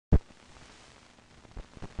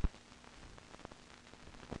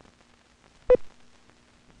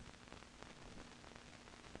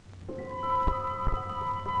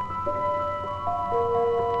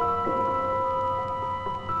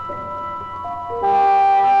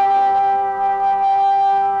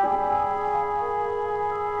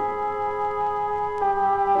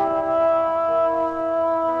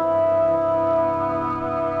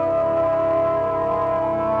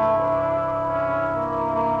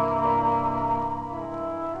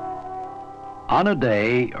On a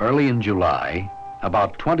day early in July,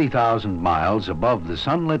 about 20,000 miles above the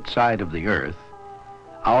sunlit side of the Earth,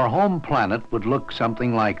 our home planet would look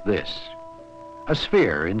something like this: a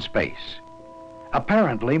sphere in space,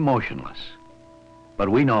 apparently motionless. But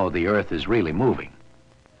we know the Earth is really moving.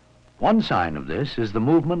 One sign of this is the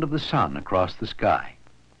movement of the sun across the sky.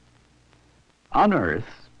 On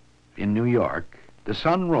Earth, in New York, the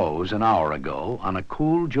sun rose an hour ago on a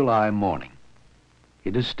cool July morning.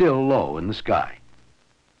 It is still low in the sky.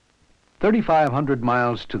 3,500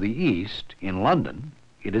 miles to the east, in London,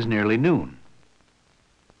 it is nearly noon.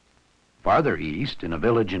 Farther east, in a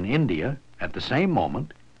village in India, at the same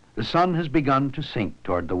moment, the sun has begun to sink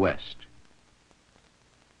toward the west.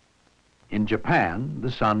 In Japan,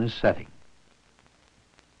 the sun is setting.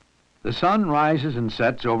 The sun rises and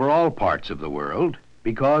sets over all parts of the world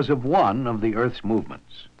because of one of the Earth's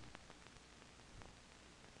movements.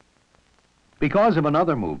 Because of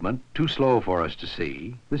another movement, too slow for us to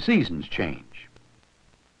see, the seasons change.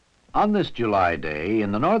 On this July day,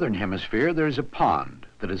 in the northern hemisphere, there's a pond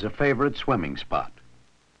that is a favorite swimming spot.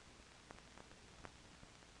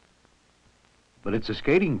 But it's a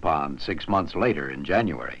skating pond 6 months later in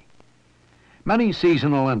January. Many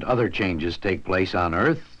seasonal and other changes take place on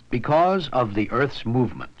Earth because of the Earth's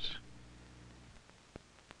movements.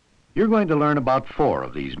 You're going to learn about 4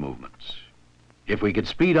 of these movements. If we could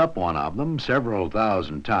speed up one of them several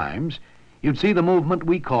thousand times, you'd see the movement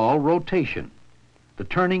we call rotation, the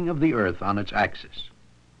turning of the Earth on its axis.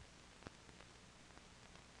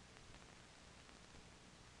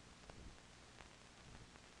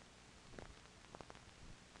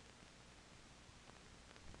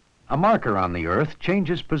 A marker on the Earth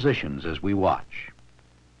changes positions as we watch.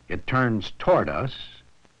 It turns toward us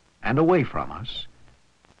and away from us,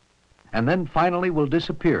 and then finally will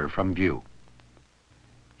disappear from view.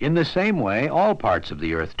 In the same way, all parts of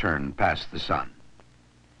the Earth turn past the sun.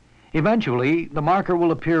 Eventually, the marker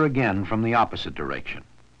will appear again from the opposite direction.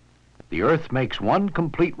 The Earth makes one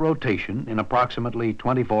complete rotation in approximately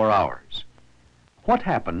 24 hours. What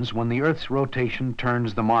happens when the Earth's rotation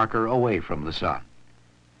turns the marker away from the sun?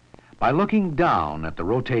 By looking down at the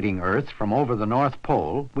rotating Earth from over the North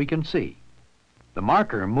Pole, we can see. The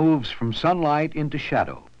marker moves from sunlight into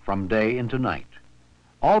shadow, from day into night.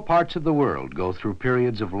 All parts of the world go through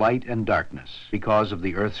periods of light and darkness because of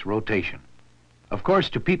the Earth's rotation. Of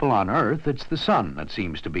course, to people on Earth, it's the sun that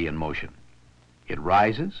seems to be in motion. It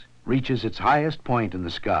rises, reaches its highest point in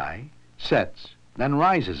the sky, sets, then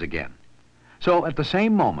rises again. So at the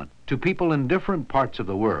same moment, to people in different parts of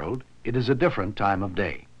the world, it is a different time of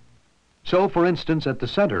day. So, for instance, at the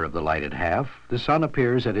center of the lighted half, the sun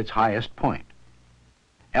appears at its highest point.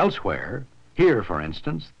 Elsewhere, here, for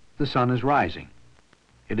instance, the sun is rising.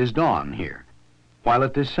 It is dawn here, while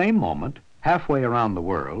at this same moment, halfway around the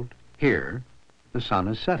world, here, the sun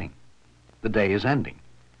is setting. The day is ending.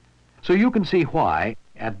 So you can see why,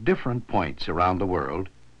 at different points around the world,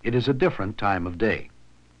 it is a different time of day.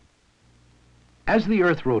 As the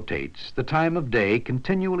Earth rotates, the time of day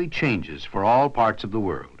continually changes for all parts of the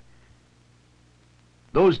world.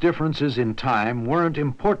 Those differences in time weren't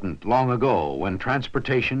important long ago when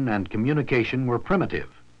transportation and communication were primitive.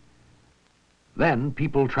 Then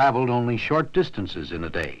people traveled only short distances in a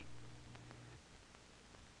day.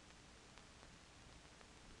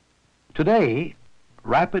 Today,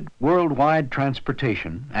 rapid worldwide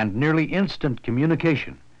transportation and nearly instant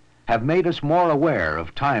communication have made us more aware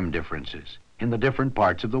of time differences in the different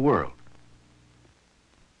parts of the world.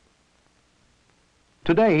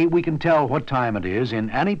 Today, we can tell what time it is in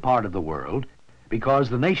any part of the world because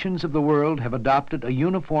the nations of the world have adopted a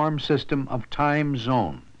uniform system of time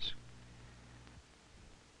zones.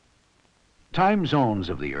 Time zones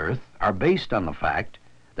of the Earth are based on the fact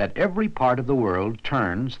that every part of the world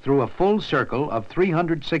turns through a full circle of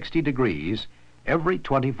 360 degrees every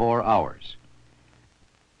 24 hours.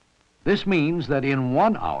 This means that in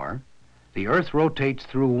 1 hour, the Earth rotates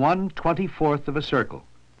through 1/24th of a circle,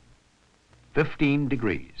 15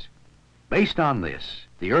 degrees. Based on this,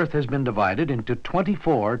 the Earth has been divided into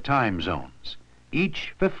 24 time zones,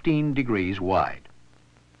 each 15 degrees wide.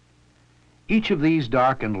 Each of these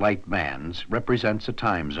dark and light bands represents a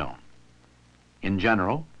time zone. In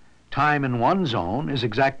general, time in one zone is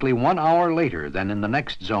exactly 1 hour later than in the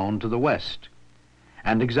next zone to the west,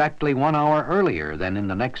 and exactly 1 hour earlier than in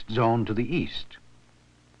the next zone to the east.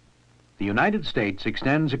 The United States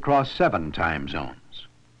extends across 7 time zones,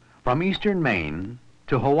 from eastern Maine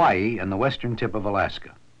to Hawaii and the western tip of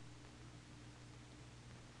Alaska.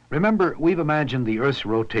 Remember, we've imagined the Earth's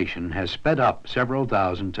rotation has sped up several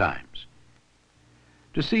thousand times.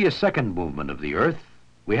 To see a second movement of the Earth,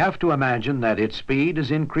 we have to imagine that its speed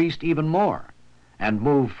is increased even more, and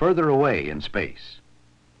move further away in space.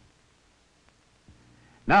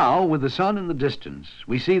 Now, with the sun in the distance,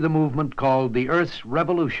 we see the movement called the Earth's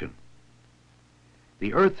revolution.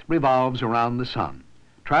 The Earth revolves around the sun,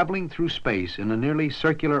 traveling through space in a nearly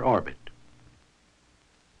circular orbit.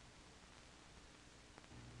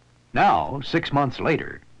 Now, 6 months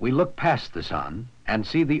later, we look past the sun and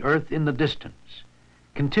see the Earth in the distance,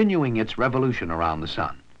 continuing its revolution around the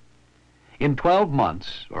sun. In 12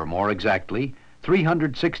 months, or more exactly,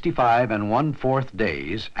 365 1/4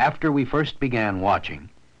 days after we first began watching,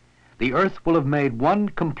 the Earth will have made one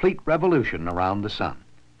complete revolution around the sun.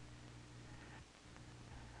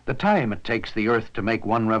 The time it takes the Earth to make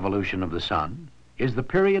one revolution of the sun is the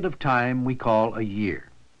period of time we call a year.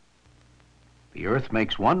 The Earth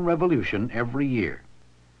makes one revolution every year.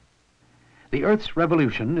 The Earth's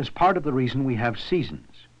revolution is part of the reason we have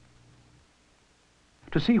seasons.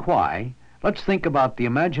 To see why, let's think about the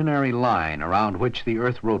imaginary line around which the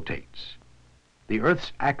Earth rotates, the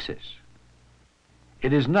Earth's axis.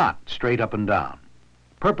 It is not straight up and down,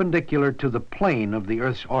 perpendicular to the plane of the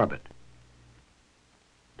Earth's orbit.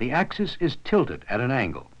 The axis is tilted at an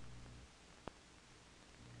angle.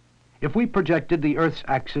 If we projected the Earth's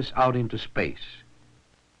axis out into space,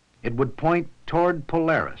 it would point toward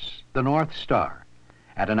Polaris, the North Star,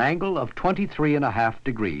 at an angle of 23½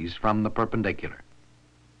 degrees from the perpendicular.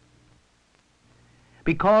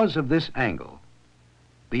 Because of this angle,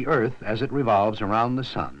 the Earth, as it revolves around the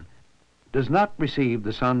sun, does not receive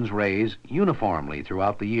the sun's rays uniformly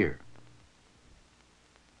throughout the year.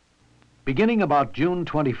 Beginning about June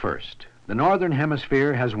 21st, the northern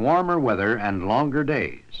hemisphere has warmer weather and longer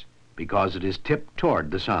days because it is tipped toward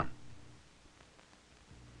the sun.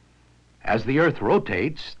 As the Earth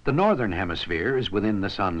rotates, the northern hemisphere is within the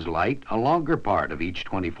sun's light a longer part of each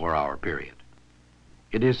 24-hour period.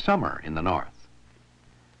 It is summer in the north.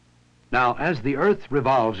 Now, as the Earth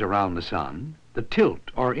revolves around the sun, the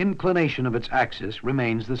tilt or inclination of its axis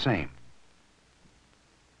remains the same.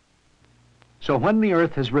 So when the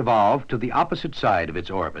Earth has revolved to the opposite side of its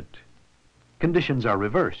orbit, conditions are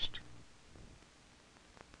reversed.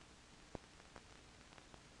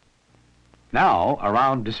 Now,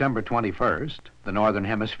 around December 21st, the northern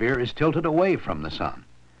hemisphere is tilted away from the sun.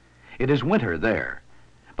 It is winter there,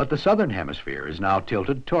 but the southern hemisphere is now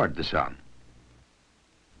tilted toward the sun.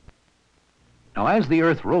 Now, as the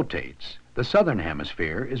Earth rotates, the southern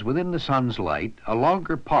hemisphere is within the sun's light a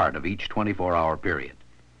longer part of each 24-hour period.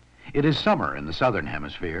 It is summer in the southern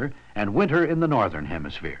hemisphere and winter in the northern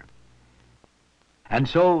hemisphere. And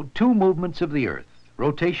so, two movements of the Earth,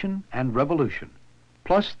 rotation and revolution,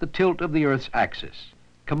 plus the tilt of the Earth's axis,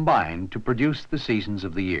 combine to produce the seasons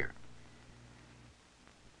of the year.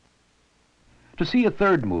 To see a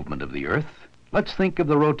third movement of the Earth, let's think of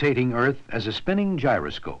the rotating Earth as a spinning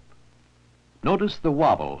gyroscope. Notice the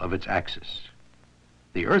wobble of its axis.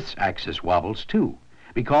 The Earth's axis wobbles too,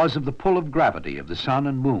 because of the pull of gravity of the sun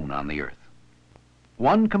and moon on the Earth.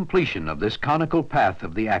 One completion of this conical path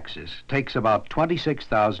of the axis takes about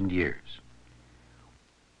 26,000 years.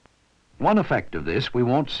 One effect of this we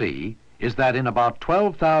won't see is that in about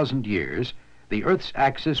 12,000 years, the Earth's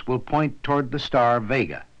axis will point toward the star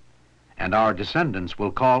Vega, and our descendants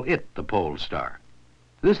will call it the pole star.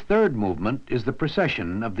 This third movement is the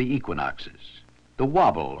precession of the equinoxes, the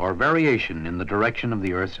wobble or variation in the direction of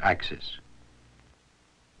the Earth's axis.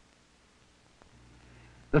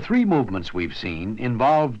 The three movements we've seen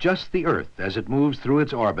involve just the Earth as it moves through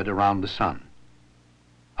its orbit around the sun.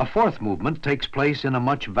 A fourth movement takes place in a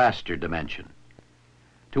much vaster dimension.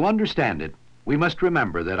 To understand it, we must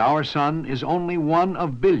remember that our sun is only one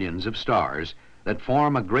of billions of stars that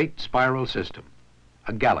form a great spiral system,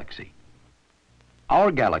 a galaxy. Our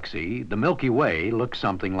galaxy, the Milky Way, looks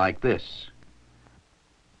something like this.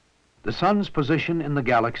 The sun's position in the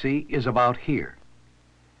galaxy is about here.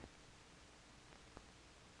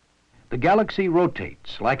 The galaxy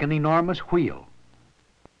rotates like an enormous wheel,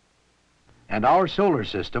 and our solar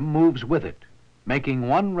system moves with it, making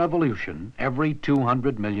one revolution every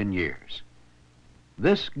 200 million years.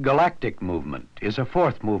 This galactic movement is a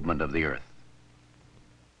fourth movement of the Earth.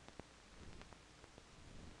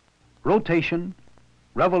 Rotation,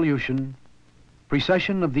 revolution,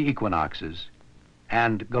 precession of the equinoxes,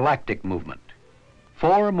 and galactic movement.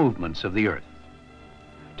 Four movements of the Earth.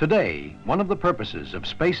 Today, one of the purposes of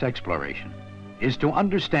space exploration is to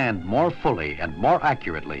understand more fully and more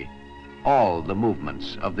accurately all the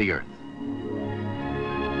movements of the Earth.